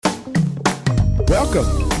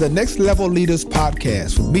Welcome to the Next Level Leaders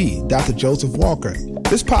Podcast with me, Dr. Joseph Walker.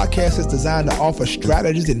 This podcast is designed to offer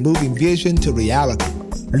strategies in moving vision to reality.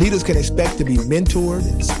 Leaders can expect to be mentored,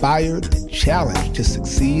 inspired, and challenged to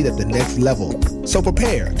succeed at the next level. So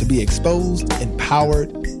prepare to be exposed, empowered,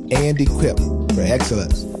 and equipped for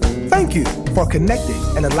excellence. Thank you for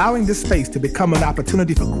connecting and allowing this space to become an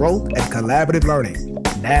opportunity for growth and collaborative learning.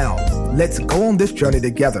 Now, let's go on this journey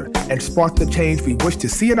together and spark the change we wish to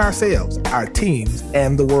see in ourselves, our teams,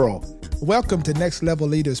 and the world. Welcome to Next Level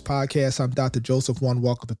Leaders Podcast. I'm Dr. Joseph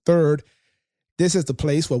Walker III. This is the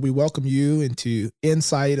place where we welcome you into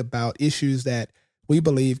insight about issues that we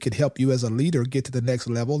believe could help you as a leader get to the next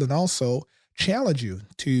level, and also challenge you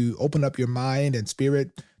to open up your mind and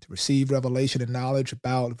spirit to receive revelation and knowledge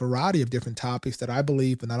about a variety of different topics that I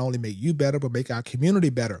believe will not only make you better, but make our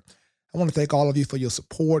community better. I want to thank all of you for your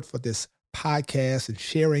support for this podcast and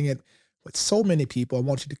sharing it with so many people. I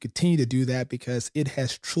want you to continue to do that because it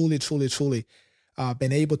has truly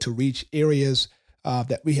been able to reach areas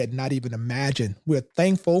that we had not even imagined. We're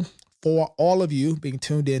thankful for all of you being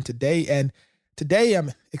tuned in today. And today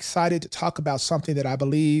I'm excited to talk about something that I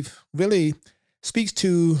believe really speaks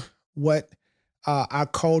to what our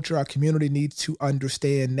culture, our community needs to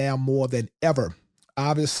understand now more than ever.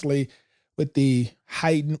 Obviously, with the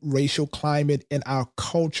heightened racial climate in our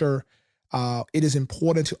culture, it is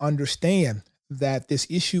important to understand that this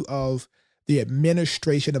issue of the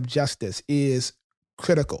administration of justice is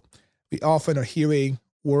critical. We often are hearing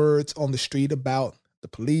words on the street about the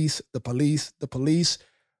police,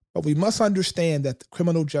 but we must understand that the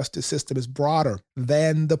criminal justice system is broader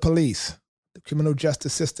than the police. The criminal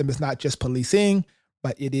justice system is not just policing,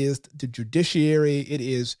 but it is the judiciary. It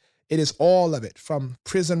is all of it, from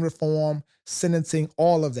prison reform, sentencing,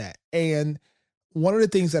 all of that. And one of the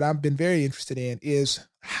things that I've been very interested in is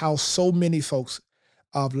how so many folks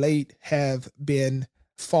of late have been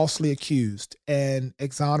falsely accused and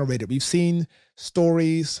exonerated. We've seen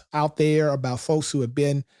stories out there about folks who have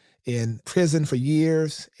been in prison for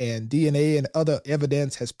years, and DNA and other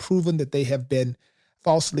evidence has proven that they have been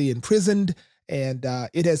falsely imprisoned. And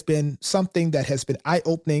it has been something that has been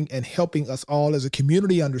eye-opening and helping us all as a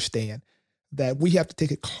community understand that we have to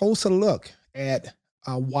take a closer look at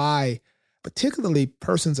why particularly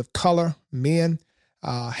persons of color, men,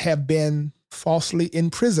 have been falsely in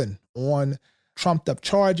prison on trumped-up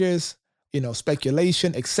charges,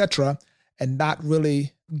 speculation, etc., and not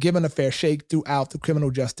really given a fair shake throughout the criminal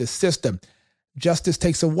justice system. Justice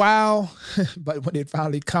takes a while, but when it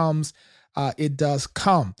finally comes, it does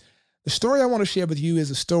come. The story I want to share with you is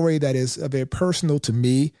a story that is very personal to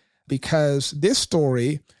me, because this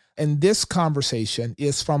story and this conversation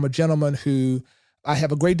is from a gentleman who I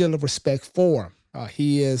have a great deal of respect for.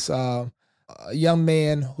 He is a young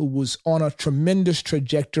man who was on a tremendous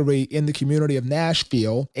trajectory in the community of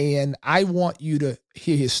Nashville, and I want you to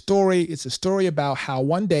hear his story. It's a story about how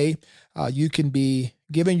one day you can be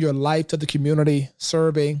giving your life to the community,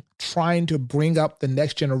 serving, trying to bring up the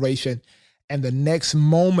next generation, and the next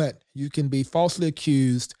moment you can be falsely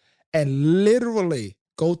accused and literally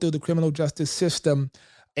go through the criminal justice system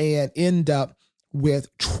and end up with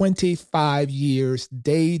 25 years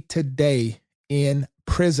day to day in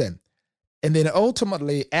prison. And then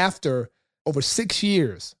ultimately, after over 6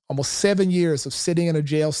 years, almost 7 years of sitting in a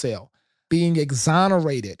jail cell, being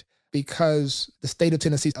exonerated because the state of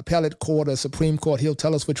Tennessee's appellate court or Supreme Court, he'll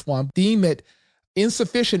tell us which one, deem it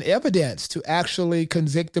insufficient evidence to actually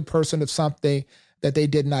convict the person of something that they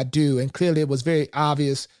did not do. And clearly it was very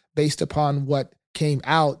obvious based upon what came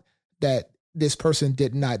out that this person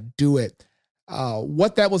did not do it.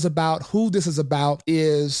 What that was about, who this is about,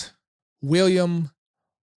 is William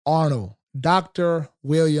Arnold, Dr.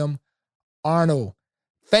 William Arnold.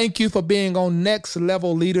 Thank you for being on Next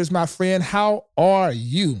Level Leaders, my friend. How are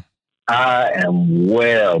you? I am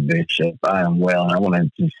well, Bishop. I am well. And I want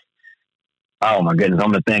to just, oh my goodness, I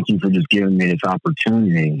want to thank you for just giving me this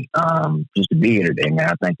opportunity just to be here today, man.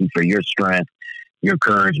 I thank you for your strength, your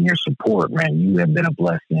courage, and your support, man. You have been a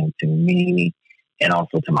blessing to me and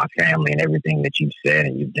also to my family and everything that you've said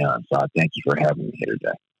and you've done. So I thank you for having me here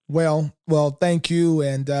today. Well, thank you.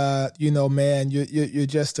 And, man, you're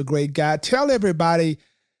just a great guy. Tell everybody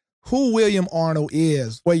who William Arnold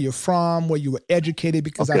is, where you're from, where you were educated,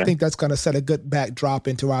 because I think that's going to set a good backdrop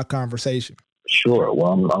into our conversation. Sure.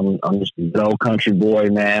 Well, I'm just a good old country boy,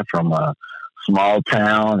 man, from a small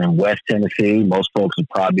town in West Tennessee. Most folks have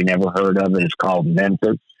probably never heard of it. It's called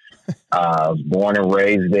Memphis. I was born and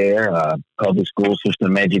raised there, public school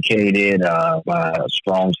system educated by a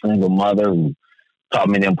strong single mother who taught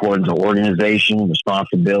me the importance of organization,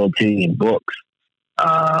 responsibility, and books.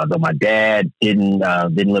 Though my dad didn't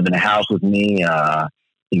live in the house with me,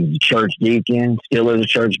 he was a church deacon, still is a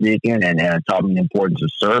church deacon, and taught me the importance of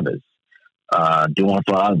service, doing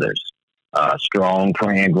for others. Strong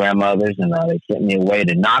praying grandmothers, and they sent me away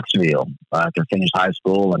to Knoxville to finish high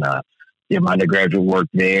school and did my undergraduate work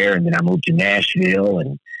there, and then I moved to Nashville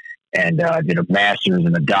and did a master's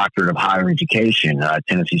and a doctorate of higher education at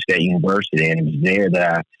Tennessee State University, and it was there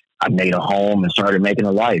that I made a home and started making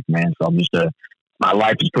a life, man. So I'm just my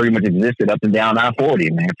life has pretty much existed up and down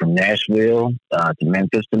I-40, man, from Nashville to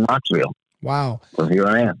Memphis to Knoxville. Wow. So here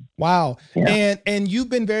I am. Wow. Yeah. And you've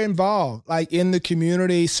been very involved, like in the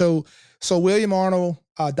community. So William Arnold,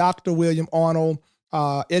 Dr. William Arnold,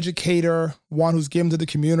 educator, one who's given to the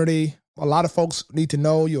community. A lot of folks need to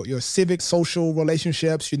know your civic, social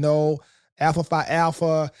relationships, Alpha Phi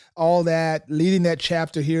Alpha, all that, leading that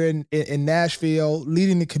chapter here in Nashville,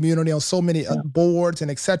 leading the community on so many boards and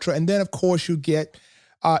et cetera. And then, of course, you get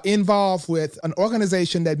involved with an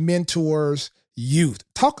organization that mentors youth.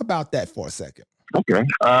 Talk about that for a second. Okay,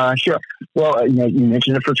 sure. Well, you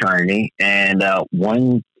mentioned the fraternity, and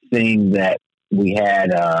one thing that we had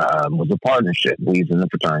was a partnership. We in the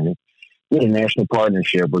fraternity. We had a national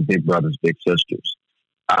partnership with Big Brothers Big Sisters.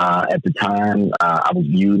 At the time, I was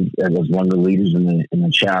viewed as one of the leaders in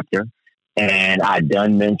the chapter, and I'd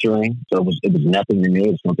done mentoring, so it was nothing to me.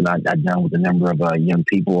 It was something I'd done with a number of young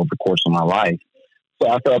people over the course of my life. So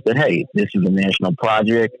I felt that, hey, this is a national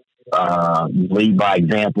project. Lead by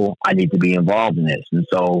example. I need to be involved in this, and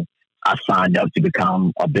so I signed up to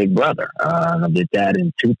become a Big Brother. I did that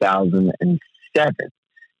in 2007.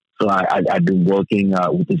 So I've been working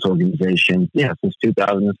with this organization, since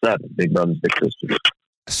 2007, Big Brothers Big Sisters.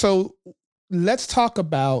 So let's talk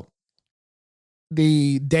about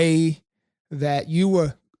the day that you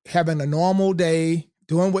were having a normal day,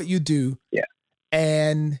 doing what you do,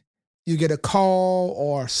 and you get a call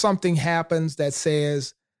or something happens that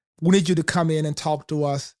says, we need you to come in and talk to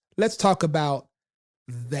us. Let's talk about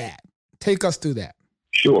that. Take us through that.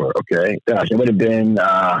 Sure. Okay. Gosh, it would have been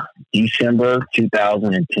December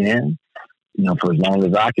 2010. For as long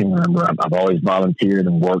as I can remember, I've always volunteered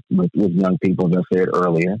and worked with young people, as I said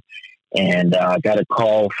earlier. And I got a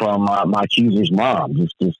call from my accuser's mom,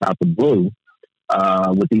 just out the blue,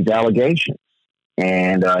 with these allegations.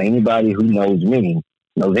 And anybody who knows me,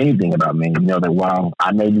 knows anything about me, that while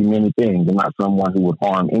I may be many things, I'm not someone who would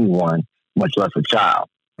harm anyone, much less a child.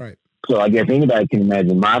 Right. So I guess anybody can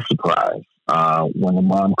imagine my surprise when the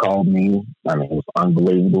mom called me. I mean, it was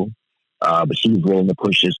unbelievable, but she was willing to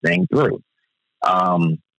push this thing through.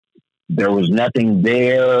 There was nothing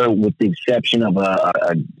there with the exception of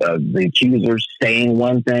the accuser saying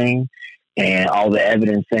one thing and all the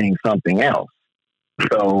evidence saying something else.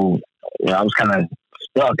 So I was kind of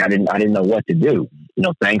stuck. I didn't know what to do.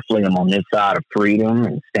 Thankfully, I'm on this side of freedom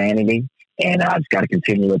and sanity, and I just got to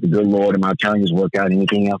continue with the good Lord and my attorneys work out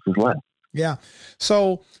anything else as well. Yeah.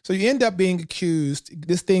 So you end up being accused.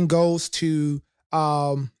 This thing goes to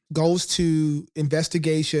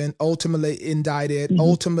investigation, ultimately indicted. Mm-hmm.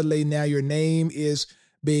 Ultimately, now your name is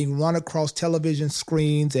being run across television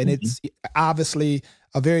screens, and it's obviously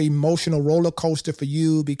a very emotional roller coaster for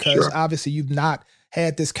you because obviously you've not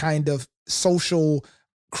had this kind of social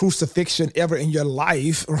crucifixion ever in your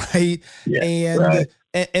life, right? Yeah,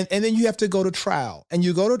 and then you have to go to trial, and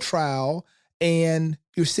you go to trial, and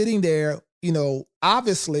you're sitting there,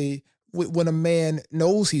 obviously when a man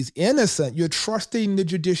knows he's innocent, you're trusting the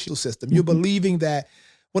judicial system. You're believing that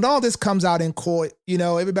when all this comes out in court,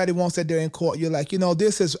 everybody wants that they're in court. You're like,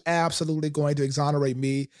 this is absolutely going to exonerate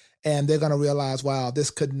me, and they're going to realize, wow,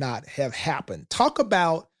 this could not have happened. Talk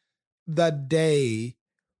about the day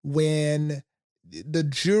when the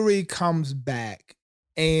jury comes back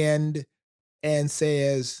and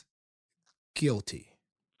says guilty.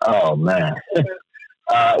 Oh man.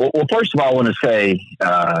 Well, first of all, I want to say,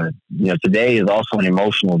 today is also an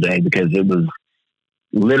emotional day because it was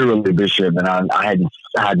literally, Bishop, and I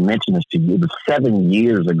had mentioned this to you. It was 7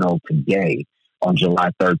 years ago today, on July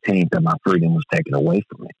 13th, that my freedom was taken away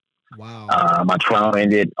from me. Wow. My trial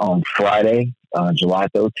ended on Friday, July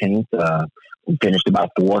 13th. We finished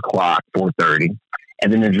about 4:30,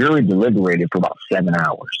 and then the jury deliberated for about 7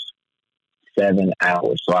 hours. 7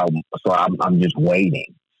 hours. So I'm just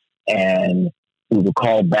waiting, and we were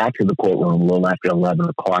called back to the courtroom a little after 11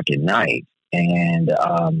 o'clock at night, and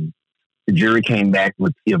the jury came back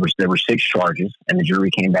with there were 6 charges, and the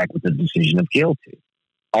jury came back with a decision of guilty.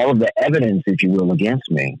 All of the evidence, if you will,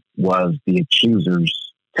 against me was the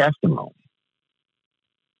accuser's testimony,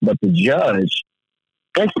 but the judge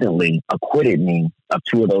instantly acquitted me of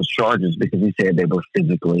 2 of those charges because he said they were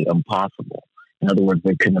physically impossible. In other words,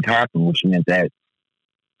 they couldn't have happened, which meant that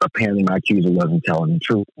apparently my accuser wasn't telling the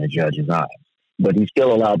truth in the judge's eyes. But he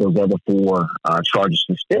still allowed those other four charges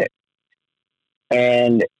to stick.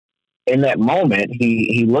 And in that moment,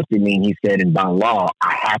 he looked at me and he said, and by law,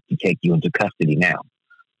 I have to take you into custody now.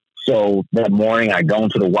 So that morning, I go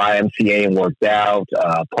into the YMCA and worked out,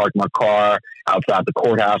 parked my car outside the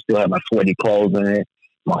courthouse, still had my sweaty clothes in it.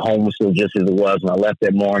 My home was still just as it was when I left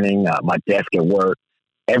that morning, my desk at work.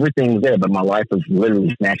 Everything was there, but my life was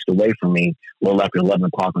literally snatched away from me a little after 11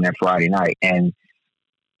 o'clock on that Friday night. And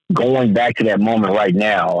going back to that moment right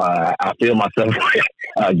now, I feel myself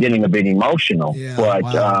getting a bit emotional. Yeah, but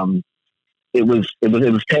wow. it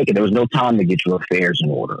was taken. There was no time to get your affairs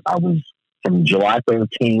in order. I was from July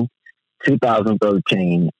 13th,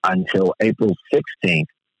 2013 until April 16th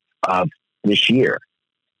of this year.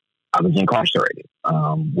 I was incarcerated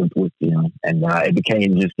with and it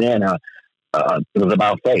became just then. It was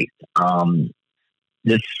about faith.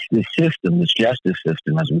 This system, this justice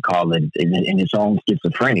system, as we call it, in its own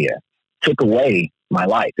schizophrenia, took away my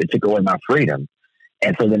life. It took away my freedom.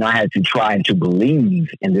 And so then I had to try and to believe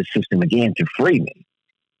in this system again to free me.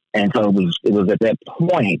 And so it was at that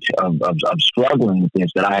point of struggling with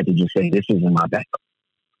this that I had to just say, this isn't my battle.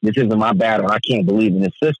 This isn't my battle. I can't believe in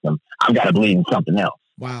this system. I've got to believe in something else.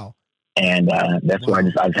 Wow. And that's why I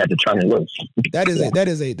just had to turn it loose. That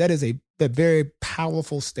is a very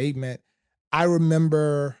powerful statement. I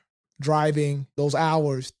remember driving those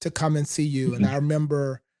hours to come and see you. And I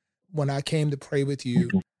remember when I came to pray with you.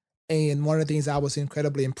 And one of the things I was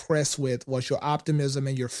incredibly impressed with was your optimism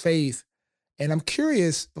and your faith. And I'm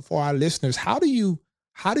curious, for our listeners, how do you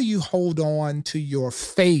hold on to your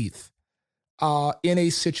faith in a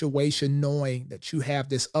situation knowing that you have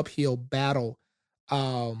this uphill battle?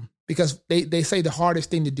 Because they say the hardest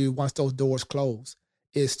thing to do once those doors close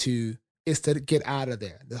is to get out of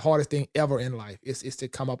there. The hardest thing ever in life is to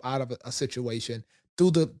come up out of a situation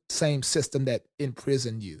through the same system that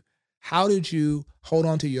imprisoned you. How did you hold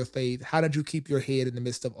on to your faith? How did you keep your head in the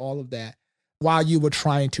midst of all of that while you were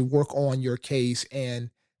trying to work on your case and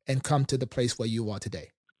come to the place where you are today?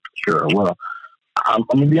 Sure. Well, I'm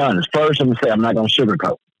going to be honest. First, I'm going to say I'm not going to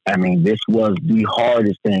sugarcoat. I mean, this was the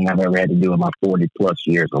hardest thing I've ever had to do in my 40 plus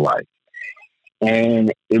years of life.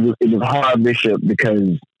 And it was hard, Bishop,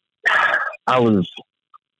 because I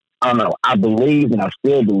don't know, I believed and I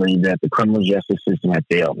still believe that the criminal justice system had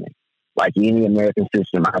failed me. Like any American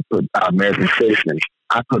system, American citizen,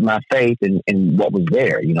 I put my faith in what was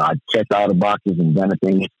there. You know, I checked all the boxes and done the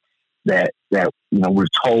things that we're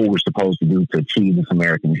told we're supposed to do to achieve this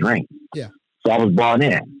American dream. Yeah. So I was bought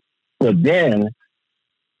in. But then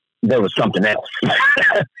there was something else.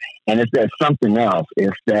 And it's that something else.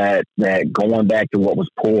 It's that going back to what was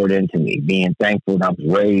poured into me, being thankful that I was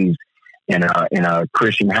raised in a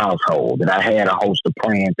Christian household, that I had a host of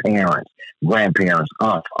praying parents, grandparents,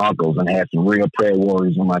 aunts, uncles, and had some real prayer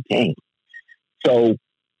warriors on my team. So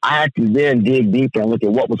I had to then dig deeper and look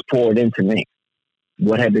at what was poured into me.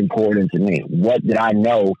 What had been poured into me? What did I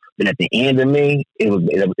know that at the end of me, there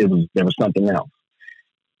was something else?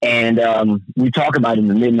 And we talk about in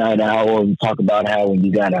the midnight hour. We talk about how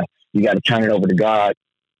you gotta turn it over to God.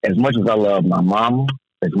 As much as I love my mama,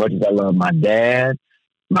 as much as I love my dad,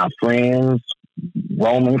 my friends,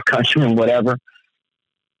 Romans, countrymen, whatever.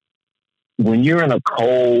 When you're in a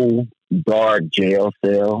cold, dark jail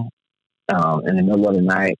cell in the middle of the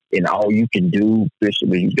night, and all you can do, Bishop,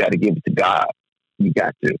 is you got to give it to God. You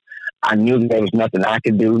got to. I knew there was nothing I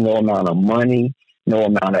could do, no amount of money, no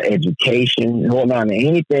amount of education, no amount of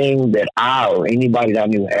anything that I or anybody that I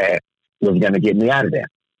knew had was going to get me out of there.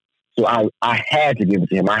 So I had to give it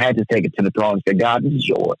to him. I had to take it to the throne and say, God, this is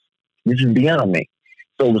yours. This is beyond me.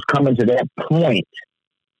 So it was coming to that point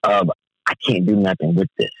of I can't do nothing with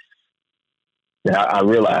this. That I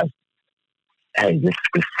realized, hey, this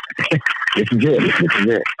is it. This is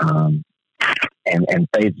it. And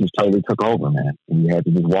faith just totally took over, man. And you had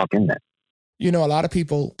to just walk in that. You know, a lot of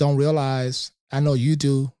people don't realize, I know you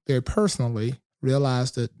do very personally,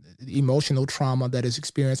 realize the emotional trauma that is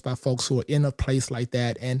experienced by folks who are in a place like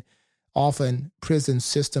that. And often prison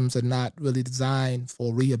systems are not really designed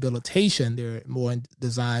for rehabilitation. They're more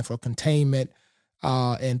designed for containment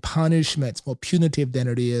and punishment. It's more punitive than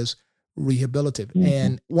it is rehabilitative. Mm-hmm.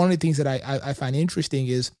 And one of the things that I find interesting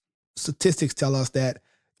is statistics tell us that,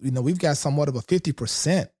 you know, we've got somewhat of a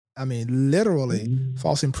 50%, I mean, literally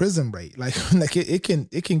false imprisonment rate. Like it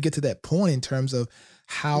can get to that point in terms of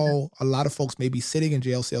how a lot of folks may be sitting in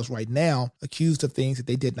jail cells right now, accused of things that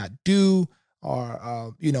they did not do, or,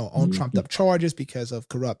 on trumped up charges because of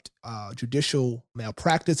corrupt judicial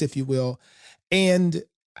malpractice, if you will. And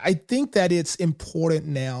I think that it's important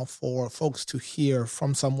now for folks to hear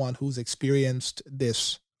from someone who's experienced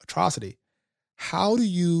this atrocity. How do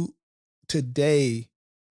you today,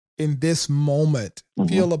 in this moment,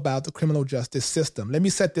 feel about the criminal justice system? Let me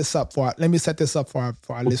set this up for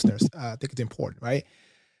our listeners. I think it's important, right?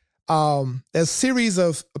 There's a series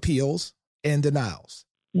of appeals and denials.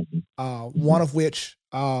 One of which,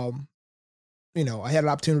 I had an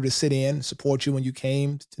opportunity to sit in, support you when you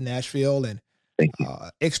came to Nashville, and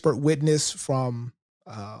expert witness from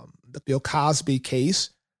the Bill Cosby case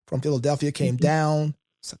from Philadelphia came down,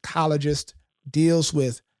 psychologist, deals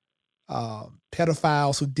with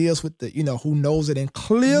pedophiles, who deals with who knows it, and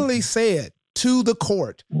clearly said to the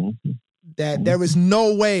court that there is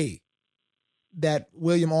no way that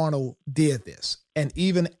William Arnold did this. And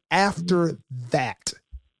even after that,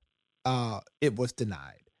 it was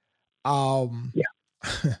denied.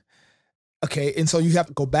 Okay, and so you have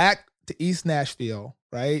to go back to East Nashville,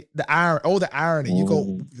 right? The irony. You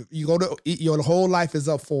go to your whole life is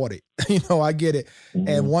up 40. I get it.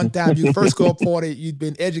 And one time you first go up 40, you've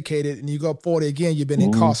been educated, and you go up 40 again, you've been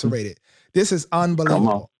incarcerated. This is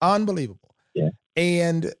unbelievable. Unbelievable. Yeah.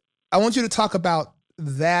 And I want you to talk about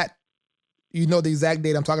that. You know the exact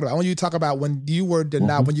date I'm talking about. I want you to talk about when you were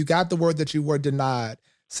denied, when you got the word that you were denied,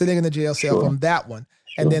 sitting in the jail cell from that one,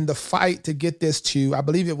 and then the fight to get this to, I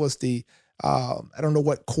believe it was the, I don't know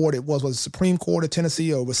what court it was it Supreme Court of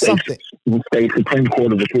Tennessee, or it was something? State Supreme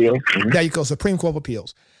Court of Appeals. There you go, Supreme Court of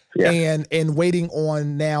Appeals. Yeah. And waiting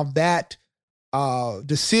on now that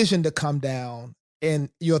decision to come down, and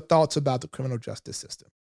your thoughts about the criminal justice system.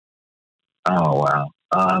 Oh,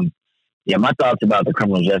 wow. My thoughts about the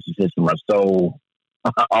criminal justice system are so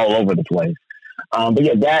all over the place. But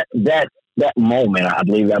yeah, that moment, I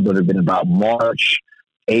believe that would have been about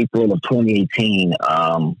April of 2018.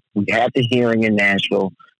 We had the hearing in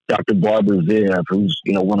Nashville. Dr. Barbara Ziv, who's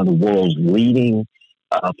one of the world's leading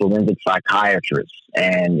forensic psychiatrists,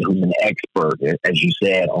 and who's an expert, as you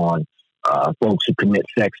said, on folks who commit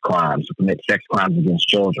sex crimes against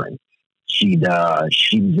children. She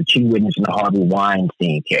was a key witness in the Harvey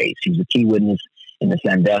Weinstein case. She was a key witness in the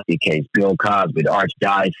Sandusky case, Bill Cosby, the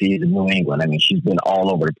Archdiocese of New England. I mean, she's been all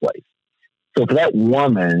over the place. So for that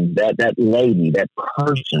woman, that lady, that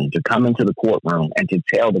person to come into the courtroom and to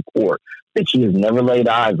tell the court that she has never laid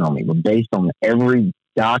eyes on me, but based on every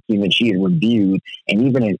document she had reviewed and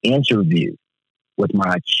even an interview with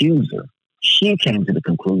my accuser, she came to the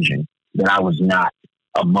conclusion that I was not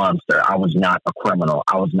a monster. I was not a criminal.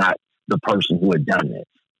 I was not the person who had done this.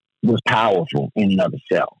 It was powerful in and of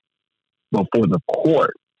itself. But for the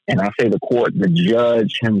court, and I say the court, the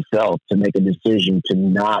judge himself, to make a decision to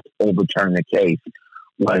not overturn the case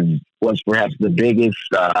was perhaps the biggest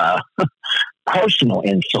personal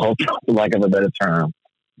insult, for lack of a better term,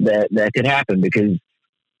 that could happen, because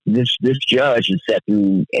this judge has sat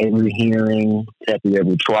through every hearing, sat through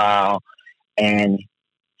every trial, and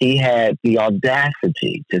he had the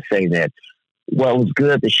audacity to say that, well, it was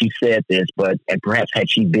good that she said this, and perhaps had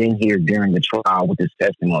she been here during the trial with his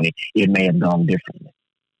testimony, it may have gone differently.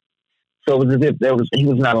 So it was as if he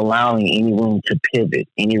was not allowing any room to pivot,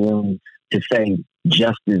 any room to say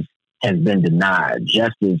justice has been denied,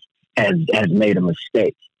 justice has made a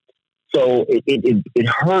mistake. So it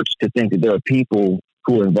hurts to think that there are people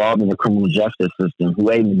who are involved in the criminal justice system who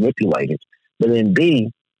A, manipulate it, but then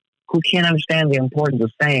B, who can't understand the importance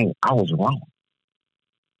of saying, I was wrong.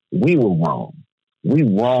 We were wrong. We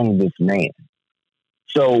wronged this man.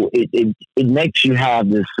 So it makes you have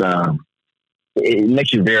this, it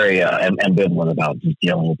makes you very ambivalent about just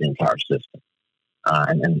dealing with the entire system.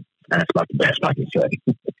 And that's about the best I can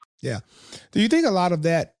say. Yeah. Do you think a lot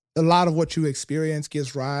of what you experience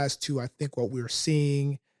gives rise to, I think, what we're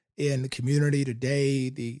seeing in the community today,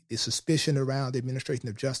 the suspicion around the administration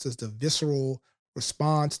of justice, the visceral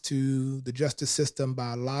response to the justice system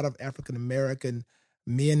by a lot of African-American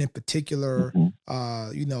men in particular,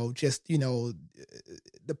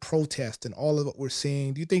 the protest and all of what we're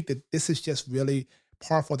seeing? Do you think that this is just really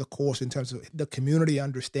par for the course in terms of the community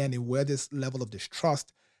understanding where this level of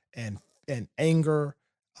distrust and anger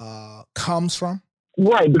comes from?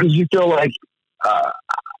 Right, because you feel like,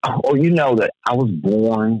 that I was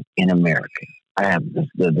born in America. I have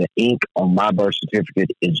the ink on my birth certificate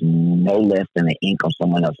is no less than the ink on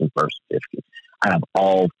someone else's birth certificate. I have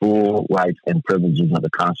all full rights and privileges of the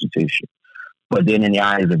Constitution. But then in the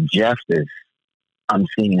eyes of justice, I'm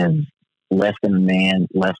seen as less than a man,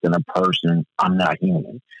 less than a person. I'm not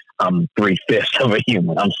human. I'm 3/5 of a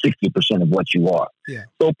human. I'm 60% of what you are. Yeah.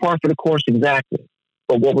 So par for the course, exactly.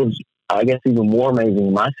 But what was, I guess, even more amazing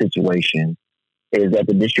in my situation is that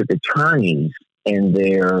the district attorneys in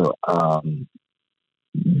their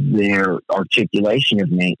articulation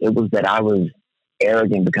of me, it was that I was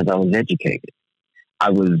arrogant because I was educated. I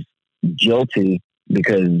was guilty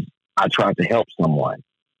because I tried to help someone,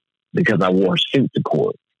 because I wore a suit to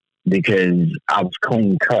court, because I was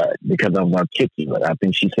clean cut, because I was articulate. I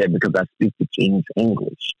think she said because I speak the King's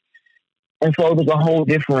English. And so there's a whole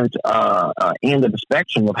different end of the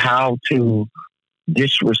spectrum of how to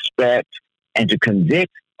disrespect and to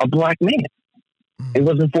convict a black man. It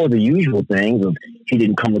wasn't for the usual things of he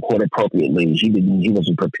didn't come to court appropriately. He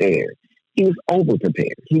wasn't prepared. He was over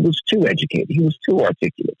prepared. He was too educated. He was too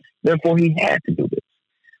articulate. Therefore, he had to do this.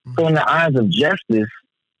 So in the eyes of justice,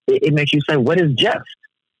 it makes you say, what is just?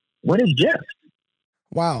 What is just?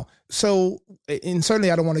 Wow. So, and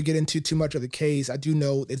certainly I don't want to get into too much of the case. I do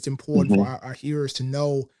know it's important for our hearers to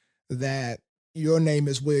know that your name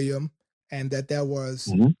is William, and that there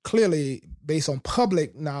was clearly, based on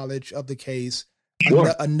public knowledge of the case,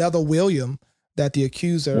 another William that the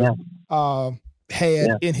accuser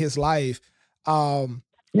had in his life.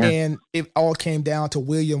 And it all came down to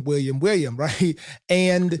William, right?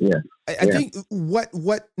 And I think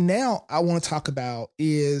what now I want to talk about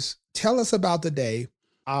is, tell us about the day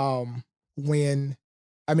when,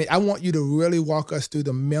 I want you to really walk us through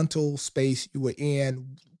the mental space you were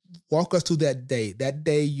in. Walk us through that day. That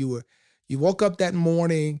day you woke up that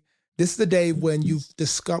morning. This is the day when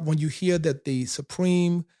when you hear that the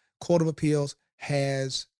Supreme Court of Appeals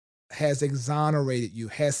has exonerated you,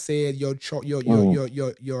 has said your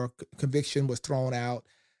conviction was thrown out.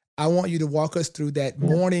 I want you to walk us through that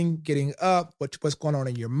morning, getting up, what's going on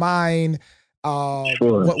in your mind.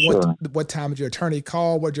 What time did your attorney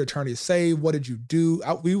call? What did your attorney say? What did you do?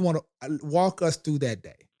 We want to walk us through that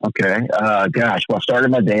day. Okay. Well, I started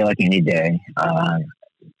my day like any day. Of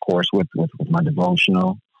course, with my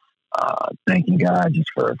devotional, thanking God just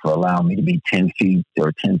for allowing me to be 10 feet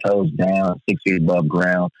or 10 toes down, 6 feet above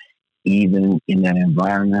ground. Even in that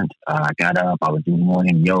environment, I got up. I was doing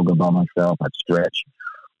morning yoga by myself. I'd stretch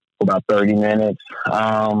for about 30 minutes.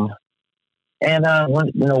 And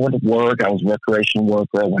went to work. I was a recreational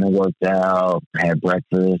worker. I went and worked out, had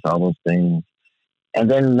breakfast, all those things. And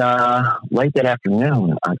then late that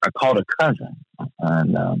afternoon, I called a cousin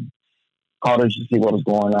and called her to see what was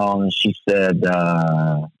going on. And she said,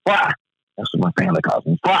 "Fly." That's what my family calls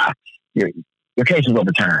me. "Fly, your case is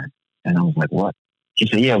overturned." And I was like, "What?" She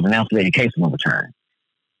said, "Yeah, it was announced today, your case is overturned."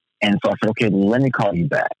 And so I said, "Okay, well, let me call you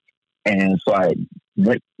back." And so I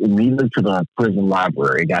went immediately to the prison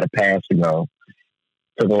library, got a pass to go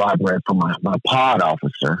to the library for my pod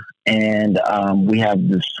officer. And we have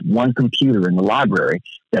this one computer in the library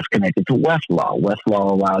that's connected to Westlaw. Westlaw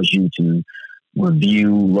allows you to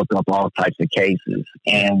review, look up all types of cases.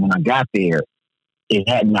 And when I got there, it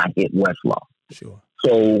had not hit Westlaw. Sure.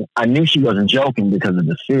 So I knew she wasn't joking because of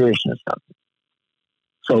the seriousness of it.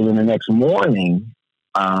 So then the next morning,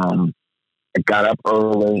 I got up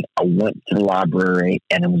early. I went to the library,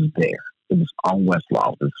 and it was there. It was on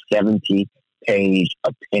Westlaw. It was a 70-page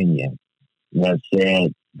opinion that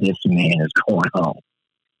said this man is going home.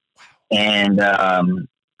 Wow. And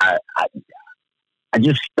I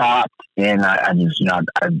just stopped, and I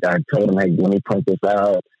told him, "Hey, let me print this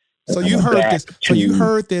out." So you heard this. So you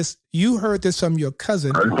heard this. You heard this from your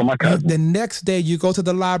cousin. Heard it from my cousin. The next day, you go to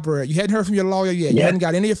the library. You hadn't heard from your lawyer yet. You hadn't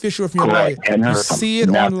got any official from your lawyer. You see it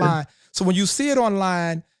online. So when you see it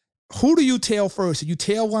online, who do you tell first? Do you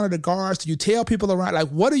tell one of the guards? Do you tell people around? Like,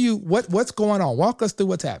 what's going on? Walk us through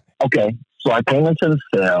what's happening. Okay. So I came into the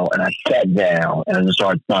cell and I sat down and I just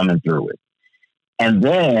started thumbing through it. And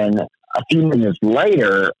then a few minutes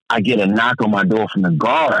later, I get a knock on my door from the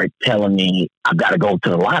guard telling me I've got to go to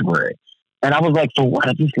the library. And I was like, "For what?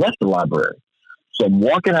 I just left the library." So I'm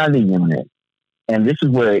walking out of the unit, and this is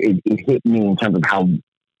where it hit me in terms of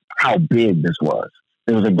how big this was.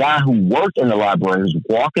 There was a guy who worked in the library who was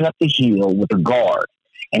walking up the hill with a guard,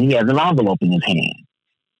 and he has an envelope in his hand.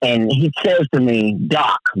 And he says to me,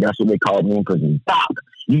 "Doc," that's what they called me in prison, "Doc,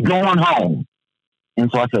 you going home?"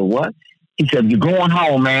 And so I said, "What?" He said, "You're going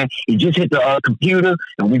home, man. You just hit the computer,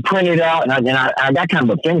 and we printed it out." And I got kind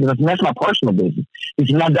of offended. I said, "That's my personal business." He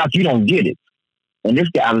said, "No, Doc, you don't get it." And this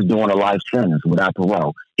guy was doing a life sentence without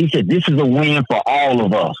parole. He said, "This is a win for all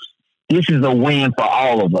of us. This is a win for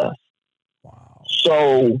all of us." Wow.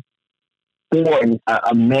 So for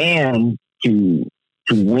a man to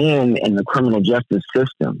win in the criminal justice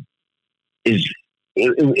system,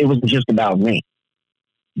 it was just about me.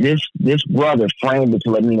 This brother framed it to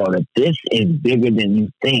let me know that this is bigger than you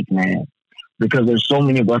think, man, because there's so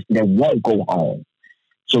many of us that won't go home.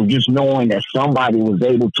 So just knowing that somebody was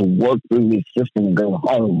able to work through this system and go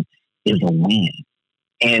home is a win.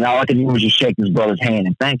 And all I could do was just shake this brother's hand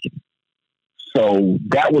and thank him. So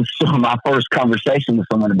that was sort of my first conversation with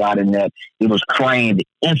someone about it, and that it was trained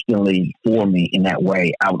instantly for me in that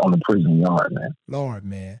way out on the prison yard, man. Lord,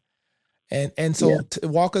 man. And so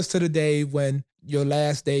walk us to the day when your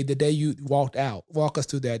last day, the day you walked out. Walk us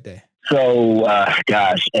through that day. So,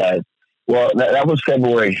 well, that was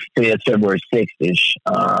February 5th, February 6th-ish.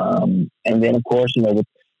 And then, of course,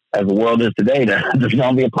 as the world is today, there's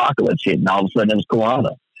going to be apocalypse hit, and all of a sudden it was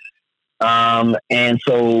Corona. And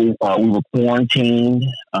so we were quarantined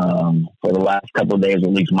for the last couple of days, at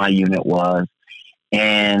least my unit was.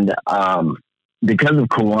 And because of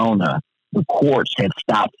Corona, the courts had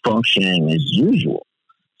stopped functioning as usual.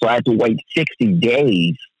 So I had to wait 60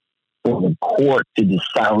 days for the court to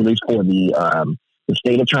decide, at least for the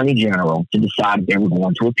state attorney general to decide if they were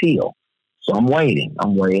going to appeal. So I'm waiting.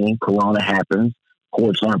 Corona happens.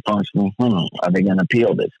 Courts aren't functioning. Are they going to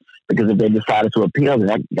appeal this? Because if they decided to appeal,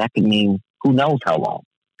 that could mean who knows how long.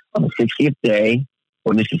 On the 60th day,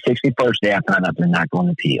 or this is the 61st day, I found out they're not going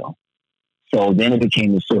to appeal. So then it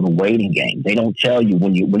became this sort of waiting game. They don't tell you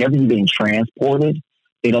whenever you're being transported,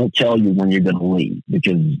 they don't tell you when you're going to leave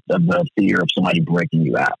because of the fear of somebody breaking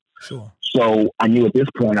you out. Sure. So I knew at this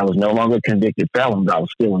point I was no longer a convicted felon, but I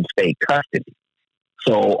was still in state custody.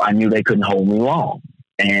 So I knew they couldn't hold me long.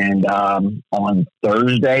 And on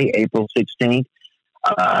Thursday, April 16th,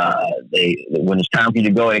 when it's time for you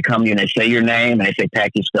to go, they come to you and they say your name and they say,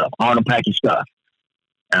 pack your stuff. Arnold, pack your stuff.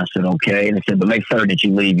 And I said, okay. And they said, but make certain that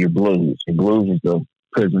you leave your blues. Your blues is the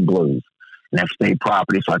prison blues. And that's state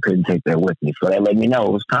property, so I couldn't take that with me. So they let me know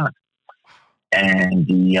it was time. And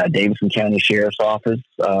the Davidson County Sheriff's Office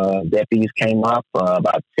deputies came up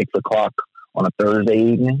about 6 o'clock on a Thursday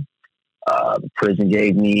evening. The prison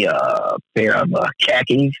gave me a pair of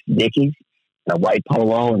khakis, Dickies, and a white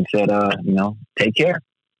polo, and said, take care.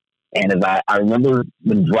 And as I remember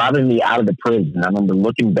when driving me out of the prison, I remember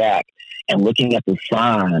looking back and looking at the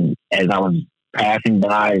sign as I was passing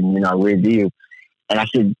by in our rear view. And I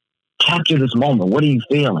said, capture this moment. What are you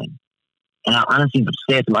feeling? And I honestly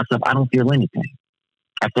said to myself, I don't feel anything.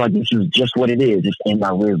 I feel like this is just what it is. It's in my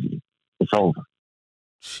rear view. It's over.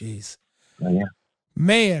 Jeez. So, yeah.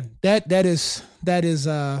 Man, that is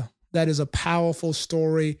a powerful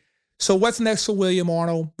story. So what's next for William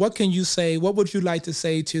Arnold? What can you say? What would you like to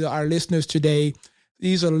say to our listeners today?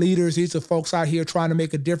 These are leaders. These are folks out here trying to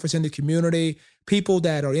make a difference in the community, people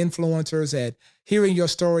that are influencers, that hearing your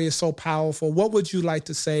story is so powerful. What would you like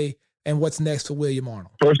to say, and what's next for William Arnold?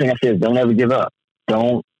 First thing I say is don't ever give up.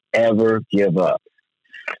 Don't ever give up.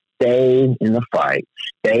 Stay in the fight.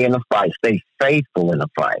 Stay in the fight. Stay faithful in the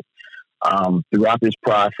fight. Throughout this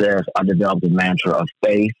process, I developed a mantra of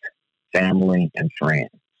faith, family, and friends.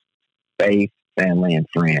 Faith, family, and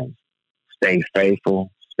friends. Stay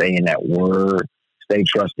faithful. Stay in that word. Stay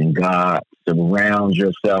trusting God. Surround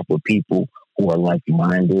yourself with people who are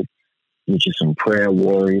like-minded. Get you some prayer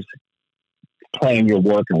warriors. Plan your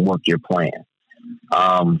work and work your plan.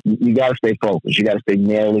 You got to stay focused. You got to stay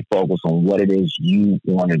narrowly focused on what it is you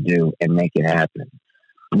want to do and make it happen.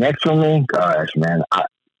 Next for me, gosh, man,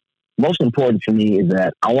 most important to me is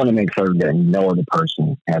that I want to make sure that no other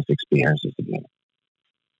person has experiences again.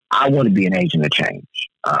 I want to be an agent of change.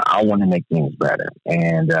 I want to make things better.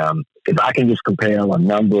 And if I can just compel a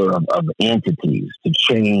number of entities to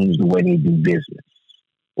change the way they do business,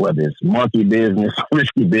 whether it's monkey business,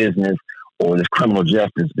 risky business, or this criminal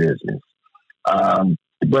justice business.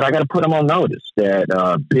 But I got to put them on notice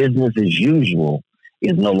that business as usual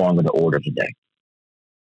is no longer the order of the day.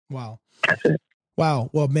 Wow. That's it. Wow.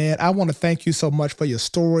 Well, man, I want to thank you so much for your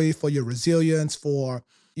story, for your resilience, for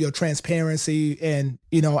your transparency. And,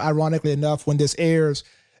 ironically enough, when this airs,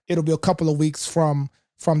 it'll be a couple of weeks from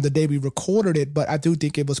the day we recorded it. But I do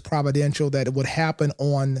think it was providential that it would happen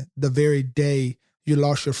on the very day you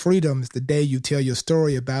lost your freedom. It's the day you tell your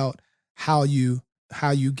story about how you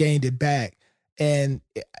gained it back. And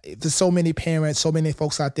there's so many parents, so many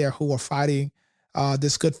folks out there who are fighting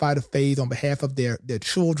this good fight of faith on behalf of their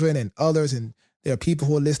children and others. And there are people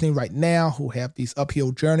who are listening right now who have these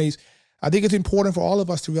uphill journeys. I think it's important for all of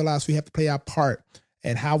us to realize we have to play our part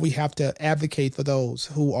and how we have to advocate for those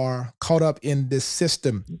who are caught up in this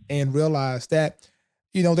system and realize that,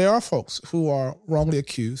 there are folks who are wrongly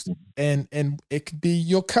accused and it could be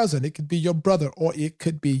your cousin, it could be your brother, or it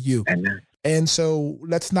could be you. Amen. And so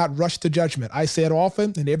let's not rush to judgment. I say it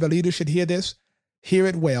often, and every leader should hear this, hear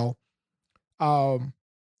it well.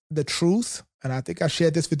 The truth, and I think I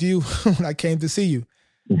shared this with you when I came to see you.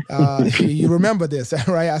 You remember this,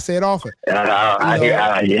 right? I say it often.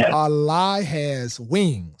 Yeah. A lie has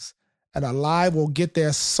wings, and a lie will get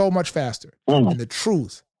there so much faster. And the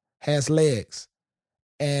truth has legs,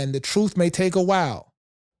 and the truth may take a while,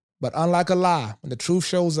 But unlike a lie, when the truth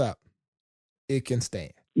shows up, it can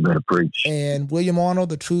stand. You better preach. And William Arnold,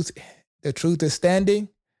 the truth is standing.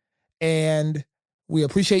 And we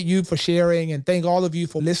appreciate you for sharing, and thank all of you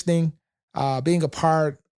for listening, being a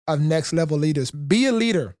part of Next Level Leaders. Be a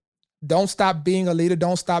leader. Don't stop being a leader.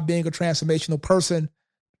 Don't stop being a transformational person.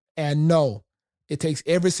 And know it takes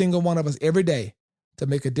every single one of us every day to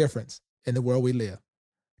make a difference in the world we live.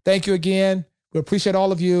 Thank you again. We appreciate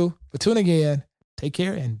all of you for tuning in. Take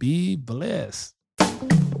care and be blessed.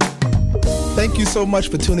 Thank you so much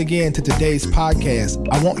for tuning in to today's podcast.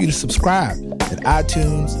 I want you to subscribe at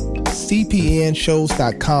iTunes,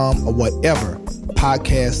 cpnshows.com, or whatever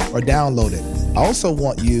podcasts are downloaded. I also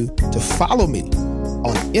want you to follow me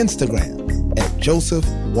on Instagram at Joseph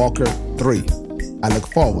Walker 3. I look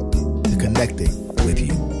forward to connecting with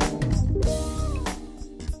you.